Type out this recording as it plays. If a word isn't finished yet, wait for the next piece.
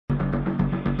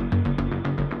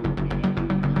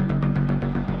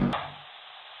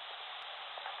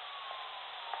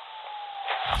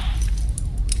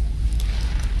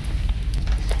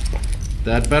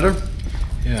That better?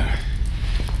 Yeah.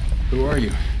 Who are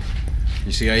you?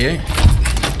 You CIA?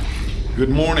 Good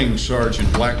morning,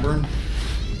 Sergeant Blackburn.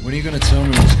 When are you going to tell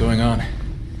me what's going on?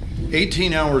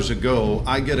 18 hours ago,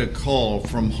 I get a call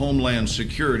from Homeland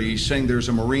Security saying there's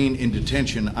a Marine in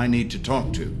detention I need to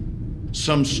talk to.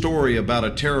 Some story about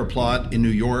a terror plot in New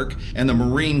York, and the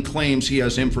Marine claims he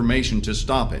has information to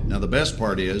stop it. Now, the best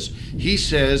part is, he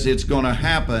says it's going to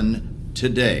happen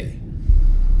today.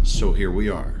 So here we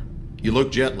are. You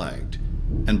look jet-lagged,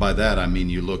 and by that I mean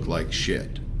you look like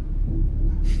shit.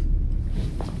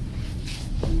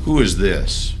 Who is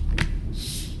this?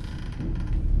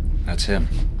 That's him.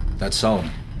 That's Solomon.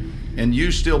 And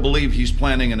you still believe he's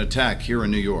planning an attack here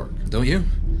in New York? Don't you?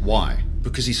 Why?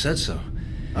 Because he said so.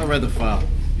 I read the file.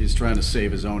 He's trying to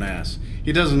save his own ass.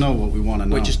 He doesn't know what we want to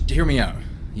know. Wait, just hear me out.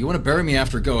 You want to bury me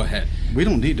after, go ahead. We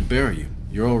don't need to bury you.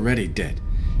 You're already dead.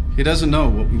 He doesn't know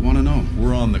what we want to know.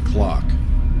 We're on the clock.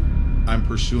 I'm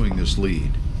pursuing this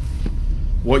lead.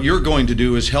 What you're going to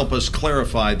do is help us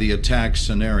clarify the attack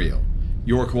scenario.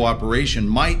 Your cooperation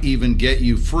might even get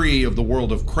you free of the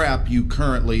world of crap you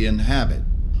currently inhabit.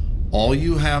 All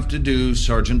you have to do,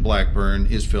 Sergeant Blackburn,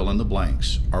 is fill in the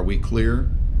blanks. Are we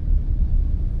clear?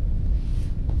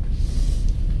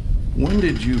 When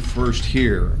did you first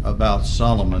hear about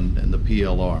Solomon and the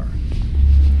PLR?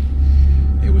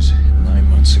 It was 9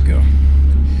 months ago.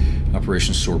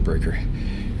 Operation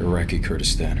SWORDBREAKER, Iraqi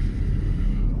Kurdistan.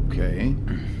 Okay.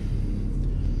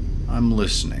 I'm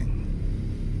listening.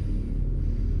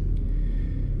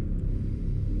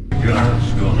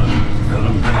 God's gonna fill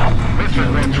him down. Misfit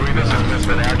 1-3, this is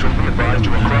Misfit Actual. We advise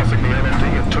you are crossing the NMD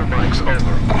in 2 mics,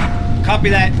 over. Copy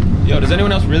that. Yo, does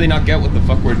anyone else really not get what the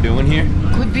fuck we're doing here?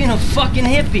 Quit being a fucking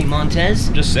hippie, Montez.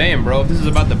 I'm just saying, bro, if this is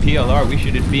about the PLR, we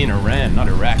should be in Iran, not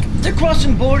Iraq. They're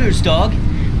crossing borders, dog.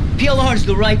 PLR's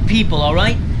the right people, all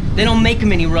right? They don't make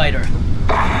them any righter.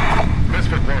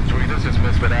 Misfit 1-3, this is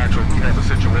Misfit Actual. We have a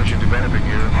situation developing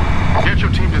here. Get your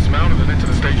team dismounted and into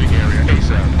the staging area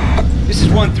ASAP. This is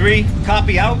 1-3.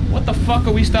 Copy out. What the fuck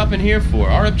are we stopping here for?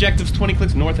 Our objective's 20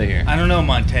 clicks north of here. I don't know,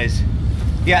 Montez.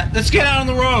 Yeah, let's get out on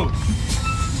the road.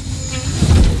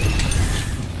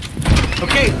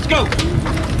 Okay, let's go.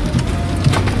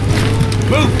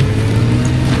 Move.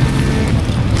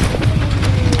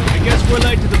 I guess we're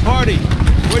late to the party.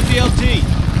 Where's the LT?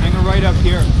 Hanging right up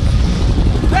here.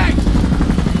 Hey!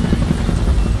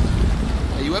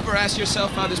 Hey, you ever ask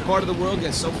yourself how this part of the world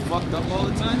gets so fucked up all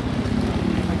the time?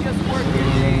 I guess work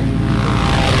here, Dave.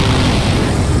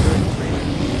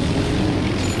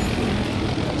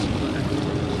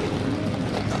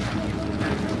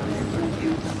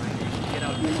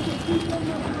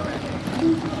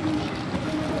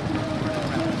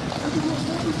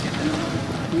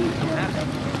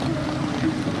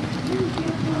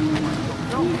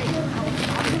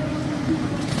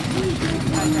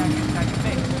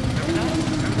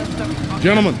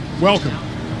 Gentlemen, welcome.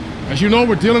 As you know,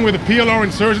 we're dealing with the PLR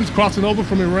insurgents crossing over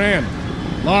from Iran.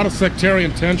 A lot of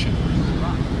sectarian tension.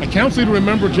 I counsel you to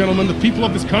remember, gentlemen, the people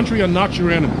of this country are not your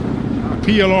enemy. The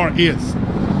PLR is.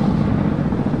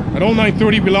 At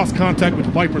 0930, we lost contact with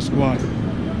Viper Squad.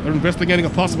 They're investigating a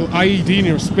possible IED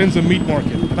near Spinza Meat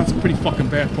Market. That's a pretty fucking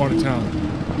bad part of town.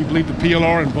 We believe the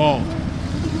PLR involved.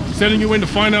 Sending you in to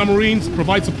find our Marines,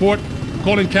 provide support,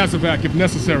 call in Casevac if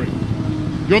necessary.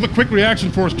 You're the quick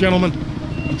reaction force, gentlemen.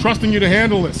 I'm trusting you to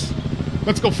handle this.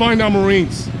 Let's go find our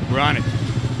Marines. We're on it.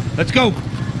 Let's go.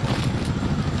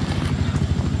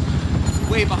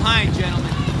 Way behind,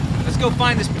 gentlemen. Let's go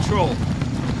find this patrol.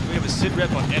 We have a sit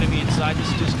rep on enemy inside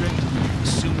this district.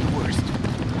 Assume the worst.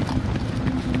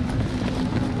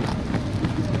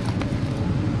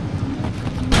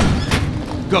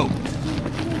 Go.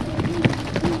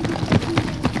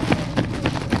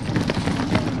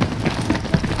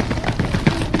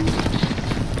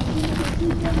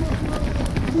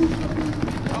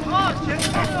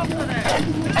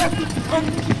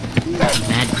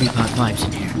 Mad creep-out vibes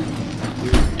in here.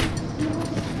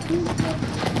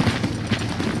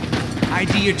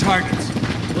 ID your targets.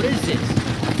 What is this?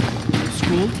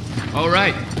 School? All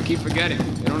right, keep forgetting.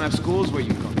 They don't have schools where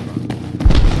you come from.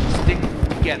 Stick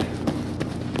together.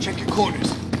 Check your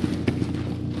corners.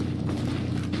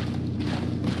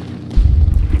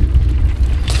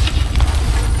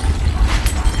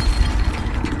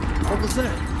 What was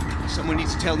that? Someone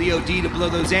needs to tell the OD to blow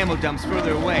those ammo dumps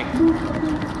further away.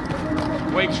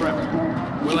 Wait, Trevor.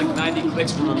 We're like 90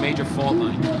 clicks from a major fault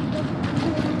line.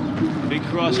 Big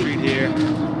cross street here.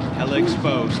 Hella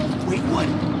exposed. Wait, what?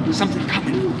 Something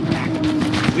coming. Back.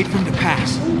 Wait for him to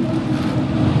pass.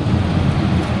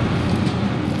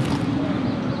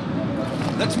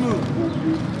 Let's move.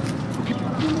 Okay.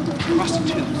 Crossing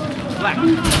tubes. Black. You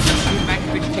and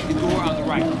Malkovich take the door on the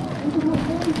right.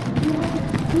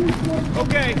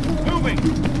 Okay, moving.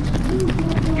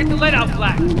 Get the lead out,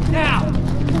 Black. Now!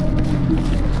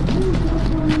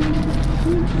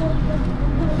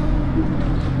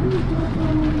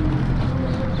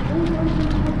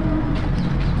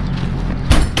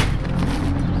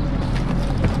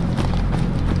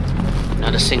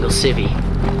 Not a single civvy.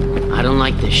 I don't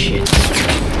like this shit.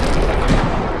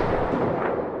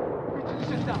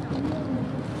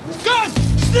 Gun!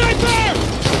 Sniper!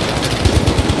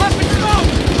 Weapon smoke!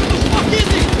 Where the fuck is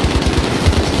he?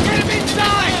 Get him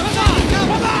inside! Come on!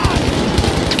 Come on!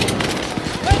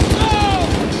 Let's go!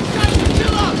 Sniper,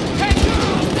 chill up! Hey,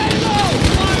 girl! Stay low!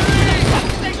 Firing!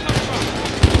 Stay come from!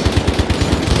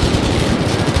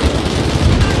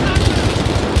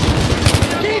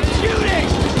 Keep shooting!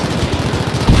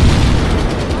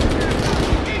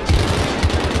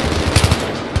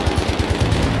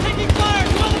 Taking fire!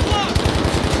 12 o'clock!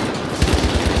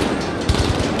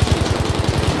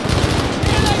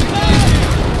 Here they come!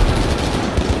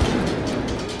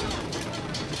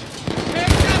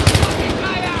 Take that fucking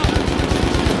guy out!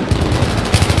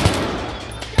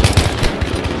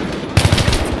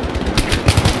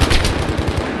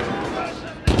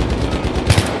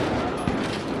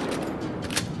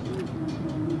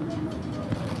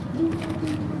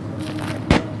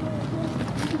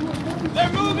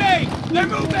 They're moving! They're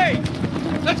moving!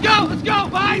 Let's go! Let's go!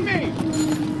 Behind me!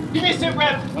 Give me a sit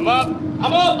rep! I'm up!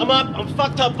 I'm up! I'm up! I'm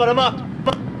fucked up, but I'm up!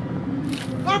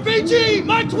 RPG!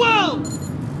 Mine 12!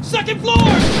 Second floor!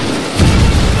 The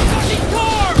fucking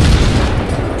car!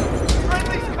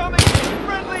 Friendly's coming in!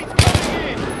 Friendly's coming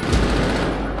in!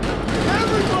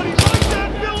 Everybody like that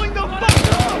building the fuck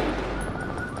up!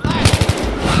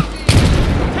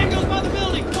 Tango's by the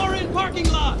building! Far in parking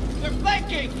lot! They're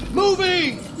flanking!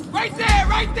 Moving! Right there!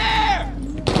 Right there!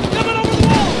 Coming over the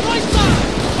wall! Right side!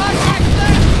 Right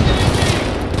left!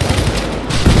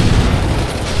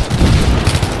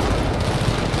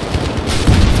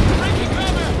 Taking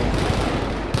cover!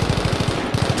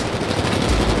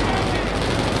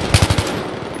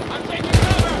 I'm taking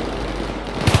cover!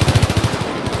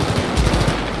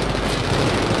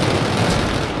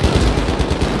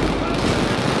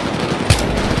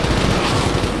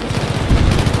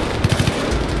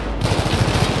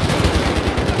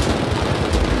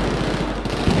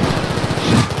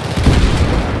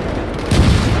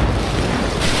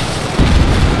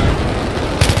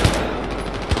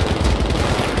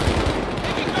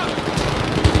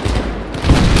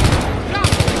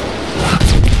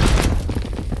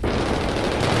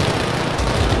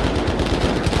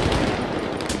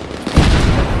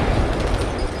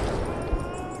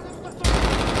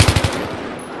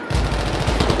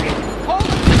 Hold it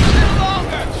just a little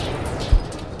longer!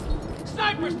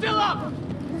 Sniper, still up!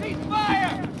 Cease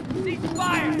fire! Cease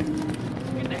fire!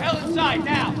 Get the hell inside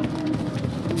now!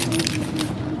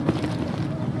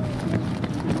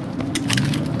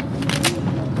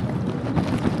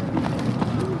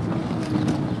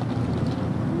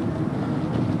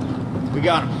 We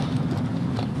got him.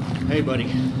 Hey, buddy.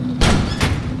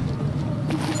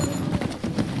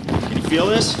 Can you feel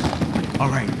this? All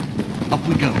right, up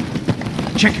we go.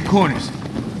 Check your corners.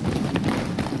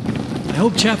 I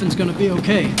hope Chaffin's gonna be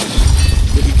okay.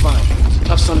 You'll be fine. He's a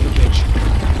tough son of a bitch.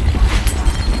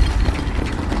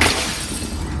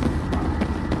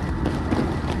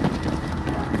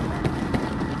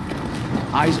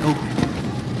 Eyes open.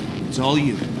 It's all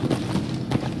you.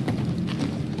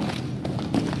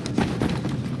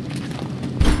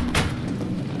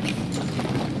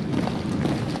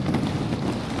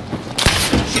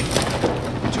 Shit.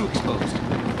 Too exposed.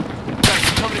 Guys,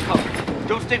 come to cover.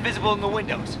 Don't stay visible in the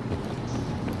windows.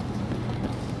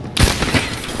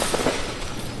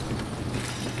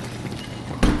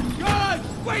 God!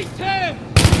 Wait, Tim!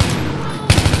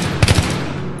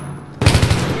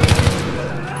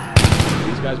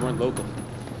 These guys weren't local.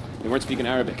 They weren't speaking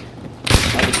Arabic.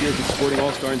 Privateers exporting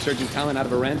all-star insurgent talent out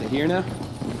of Iran to here now?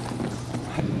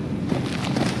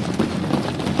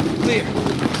 Clear.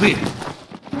 Clear.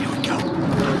 Here we go.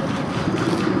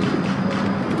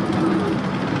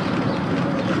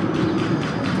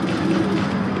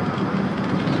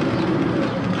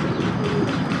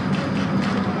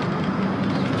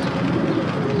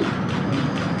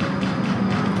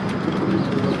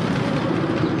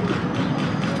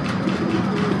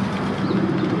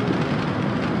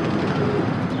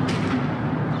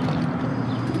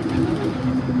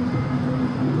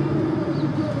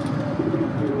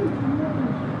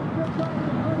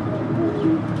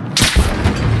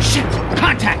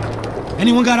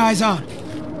 Anyone got eyes on?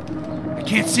 I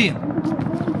can't see him.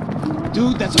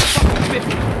 Dude, that's a fucking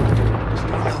 50.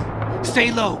 Stay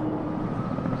low.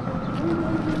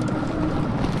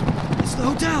 It's the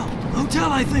hotel.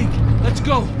 Hotel, I think. Let's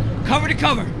go. Cover to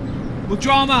cover. We'll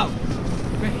draw them out.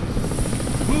 Ready.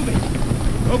 Moving.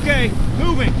 Okay,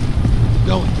 moving.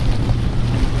 Going.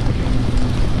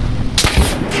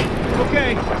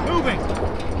 Okay, moving.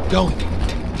 Going.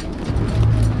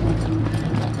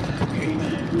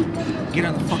 Okay. Get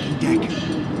on the fucking deck.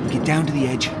 Get down to the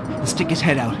edge and stick his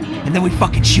head out, and then we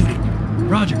fucking shoot it.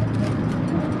 Roger.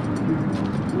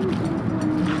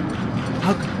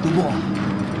 Hug the wall.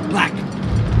 Black,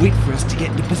 wait for us to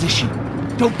get into position.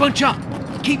 Don't bunch up.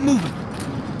 Keep moving.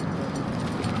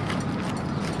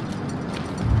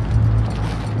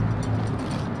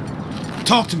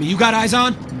 Talk to me. You got eyes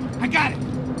on? I got it.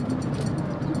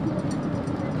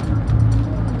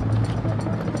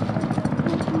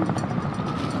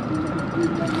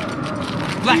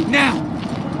 Black, now!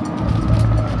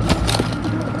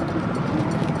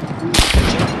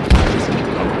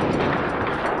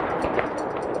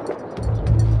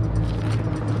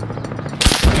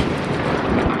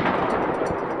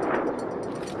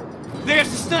 There's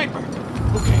the sniper!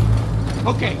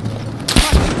 Okay.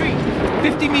 Across the street.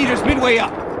 50 meters midway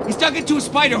up. He's dug into a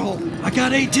spider hole. I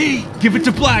got AT. Give it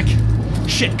to Black.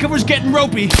 Shit, cover's getting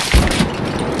ropey.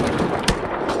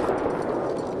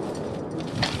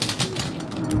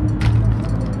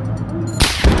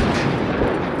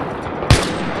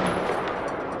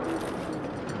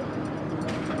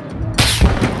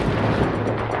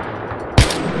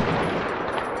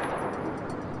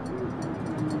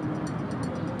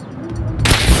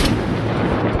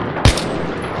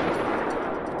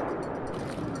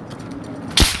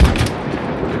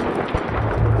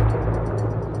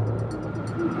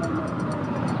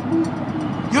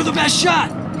 You're the best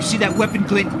shot! You see that weapon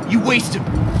glint? You waste him.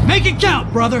 Make it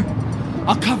count, brother!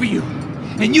 I'll cover you,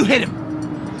 and you hit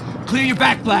him. Clear your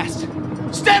back blast.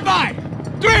 Stand by!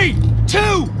 3, 2,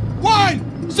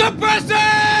 1, suppress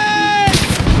it!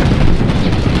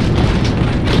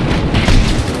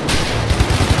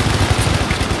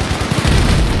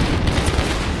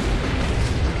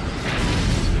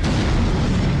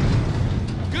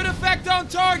 Good effect on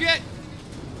target!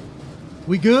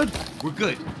 We good? We're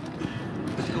good.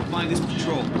 Let's go find this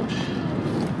patrol.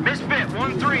 Misfit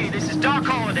 1-3, this is Doc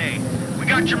Holliday. We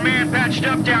got your man patched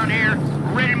up down here.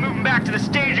 We're ready to move him back to the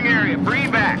staging area for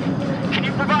evac. Can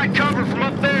you provide cover from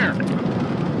up there?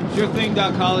 Sure thing,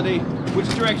 Doc Holliday. Which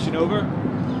direction, over?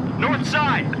 North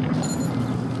side.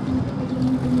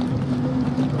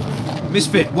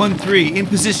 Misfit 1-3, in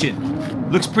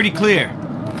position. Looks pretty clear.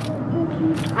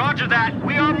 Roger that.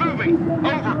 We are moving.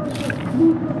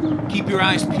 Over. Keep your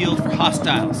eyes peeled for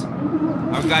hostiles.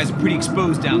 Our guys are pretty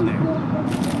exposed down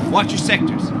there. Watch your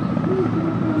sectors.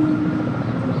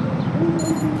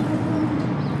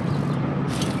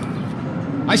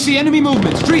 I see enemy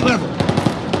movement, street level.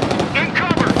 In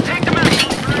cover. Take them out.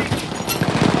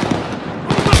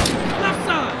 Left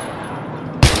side!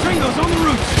 Gringos on the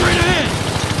roof, straight ahead!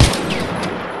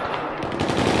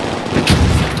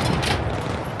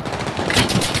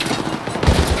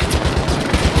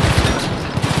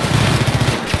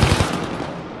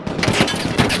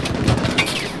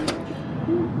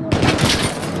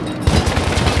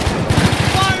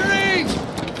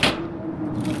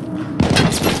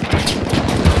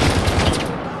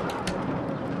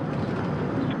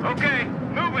 Okay,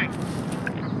 moving.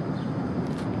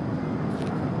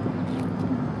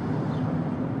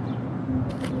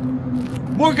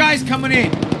 More guys coming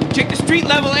in. Check the street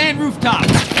level and rooftop.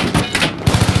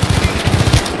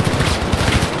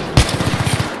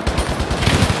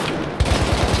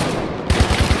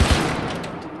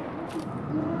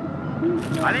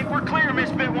 I think we're clear,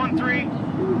 Misfit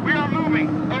 1-3. We are moving.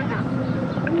 Over.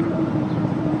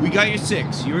 We got your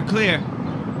 6. You were clear.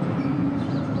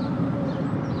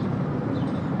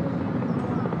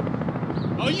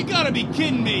 Oh, you gotta be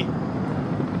kidding me.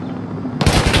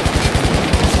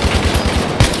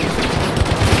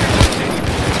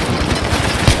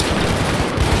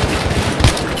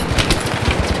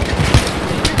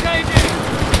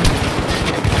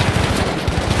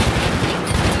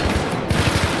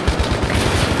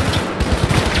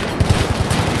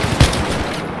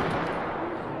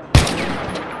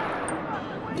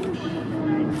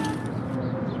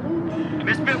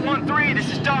 Misfit 1-3,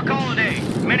 this is Doc Holliday.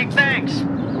 Many thanks.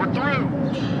 We're through.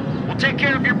 We'll take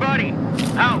care of your buddy.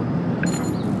 Out.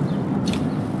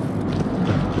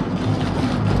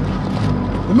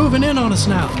 They're moving in on us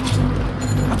now.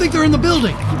 I think they're in the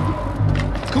building.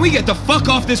 Can we get the fuck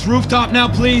off this rooftop now,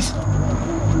 please?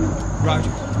 Roger.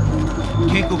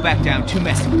 Can't go back down. Too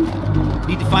messy.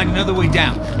 Need to find another way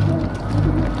down.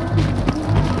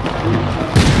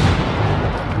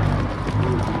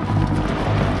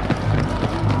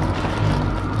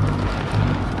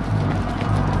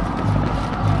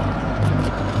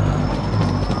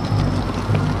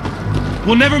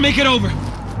 We'll never make it over.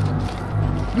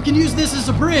 We can use this as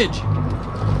a bridge.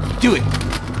 Do it.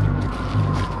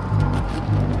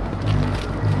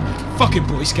 Fucking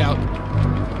Boy Scout.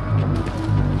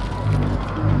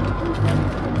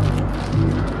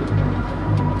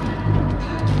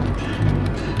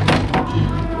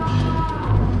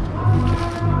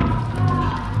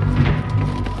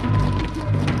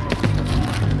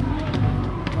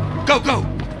 Go, go!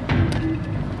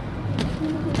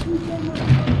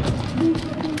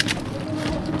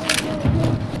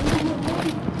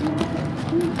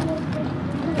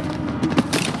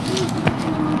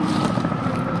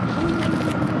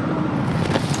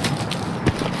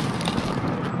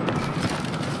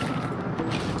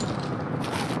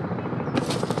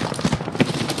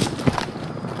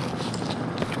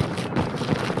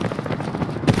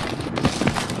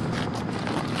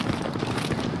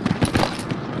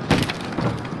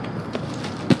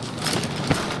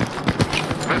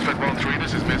 Misfit 1-3,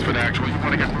 this is Misfit Actual. You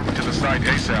want to get moving to the site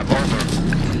ASAP.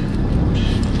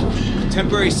 Over.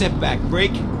 Temporary setback.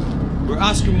 Break. We're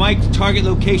Oscar Mike to target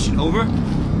location. Over.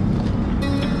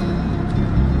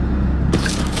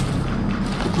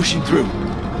 We're pushing through.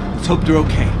 Let's hope they're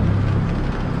okay.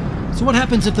 So what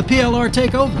happens if the PLR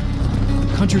take over?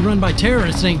 A country run by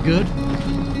terrorists ain't good.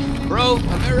 Bro,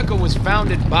 America was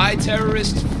founded by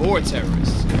terrorists for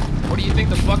terrorists. What do you think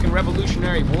the fucking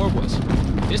Revolutionary War was?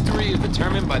 History is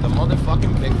determined by the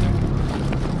motherfucking victor.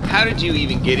 How did you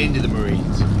even get into the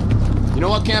Marines? You know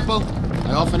what, Campo?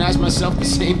 I often ask myself the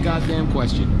same goddamn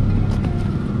question.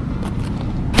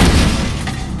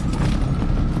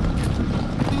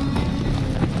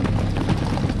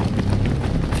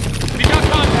 We got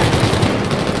contact!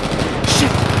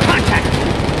 Shit! Contact!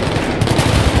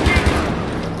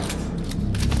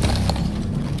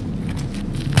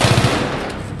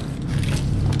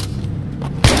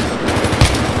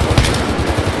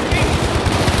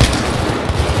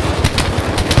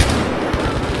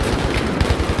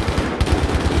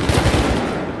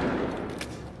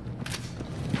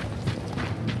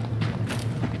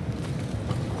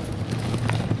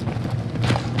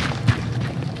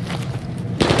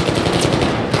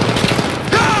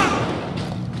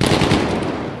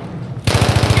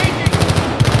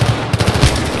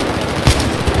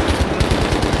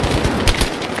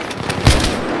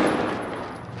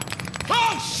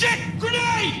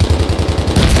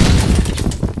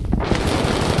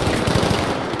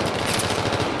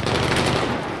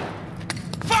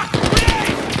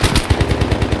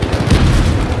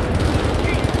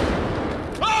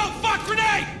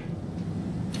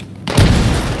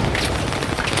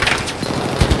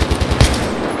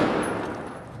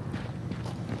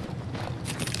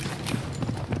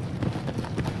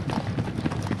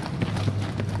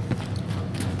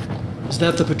 Is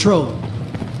that the patrol?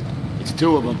 It's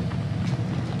two of them.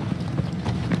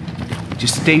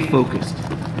 Just stay focused.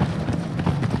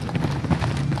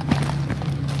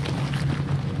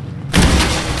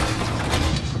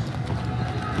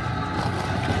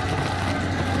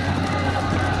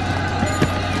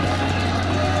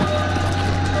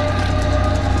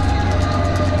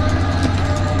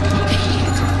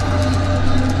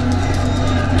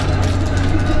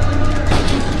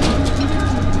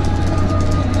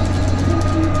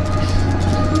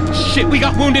 Shit, we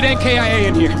got wounded NKIA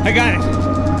in here. I got it.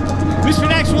 Misfit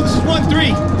Actual, this is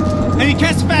 1-3. I need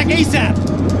cast back ASAP.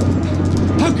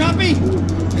 How copy?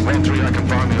 1-3, I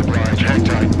confirm the oblige. Hang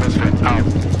tight. Misfit out.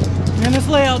 Man, this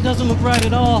layout doesn't look right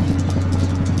at all.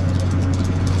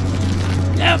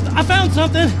 Yeah, I found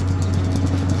something.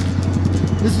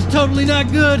 This is totally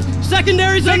not good.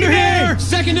 Secondary's under here!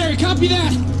 Secondary, copy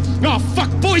that! Oh,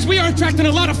 fuck, boys, we are attracting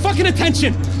a lot of fucking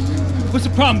attention! What's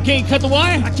the problem? Can't cut the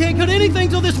wire? I can't cut anything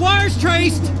till this wire's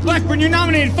traced! Blackburn, you're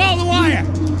nominated. Follow the wire.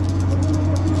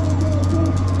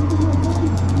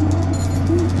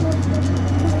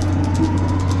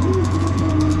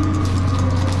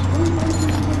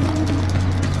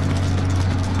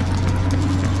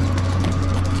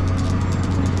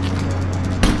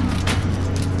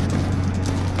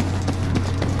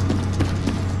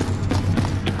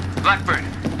 Blackburn,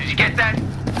 did you get that?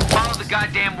 Follow the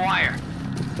goddamn wire.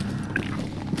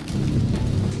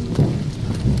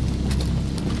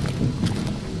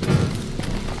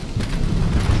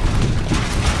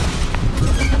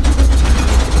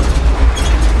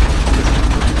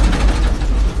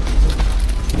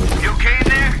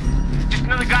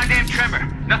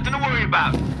 Nothing to worry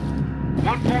about.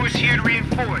 1-4 is here to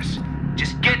reinforce.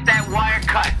 Just get that wire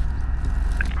cut.